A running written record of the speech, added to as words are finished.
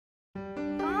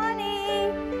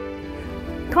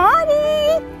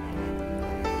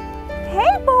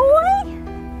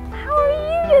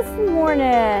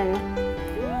morning.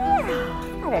 Yeah,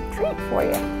 got a treat for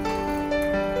you.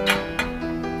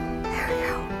 There we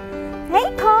go. Hey,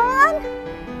 Kahn.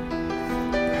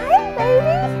 Hey,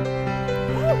 baby.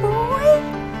 Hey, boy.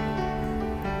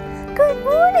 Good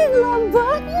morning, love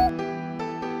button.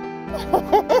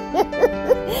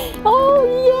 Oh,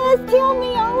 yes, tell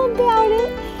me all about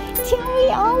it. Tell me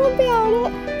all about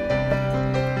it.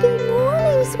 Good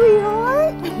morning,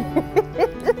 sweetheart.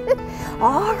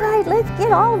 All right, let's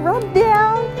get all rubbed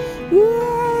down.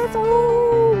 Yes,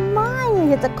 oh my,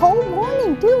 it's a cold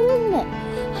morning too, isn't it?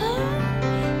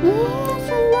 Yes,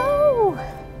 hello.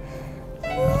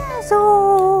 Yes,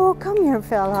 oh, come here,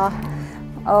 fella.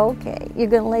 Okay, you're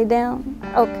gonna lay down?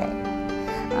 Okay,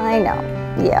 I know,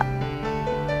 yeah.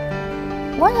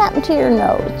 What happened to your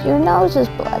nose? Your nose is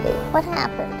bloody. What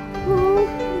happened?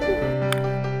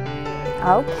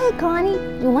 Okay, Connie,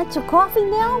 you want some coffee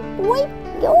now, boy?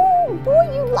 Oh,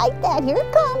 boy, you like that. Here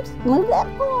it comes. Move that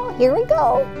paw. Here we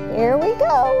go. Here we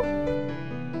go.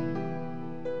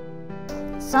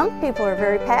 Some people are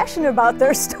very passionate about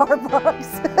their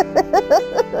Starbucks.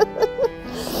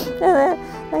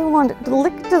 They want it to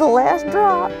lick to the last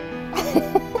drop.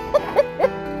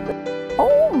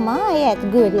 Oh my, that's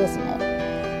good, isn't it?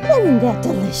 Isn't that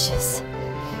delicious?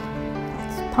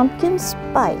 That's pumpkin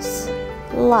spice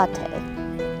latte.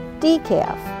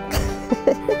 Decaf.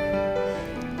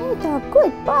 It's a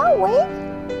good boy.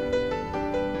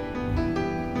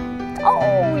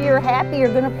 Oh, you're happy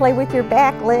you're going to play with your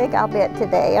back leg, I'll bet,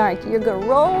 today, aren't you? You're going to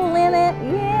roll in it.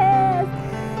 Yes.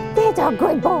 That's a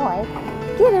good boy.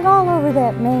 Get it all over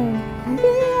that mane.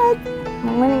 Yes.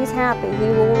 When he's happy, he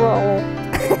will roll.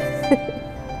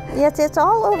 Yes, it's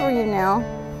all over you now.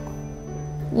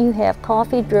 You have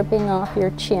coffee dripping off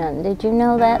your chin. Did you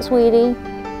know that, sweetie?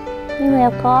 You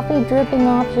have coffee dripping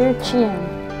off your chin.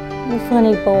 You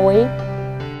funny boy.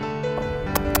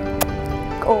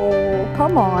 Oh,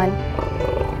 come on.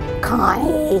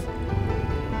 Connie.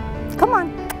 Come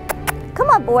on. Come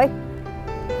on, boy.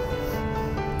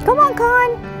 Come on,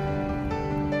 Kahn.